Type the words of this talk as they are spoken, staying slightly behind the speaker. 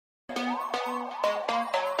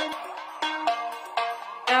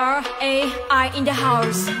R-A-I in the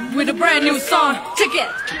house with a brand new song. Check it.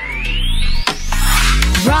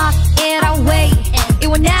 Rock it away, it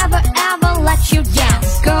will never ever let you down.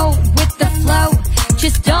 Go with the flow.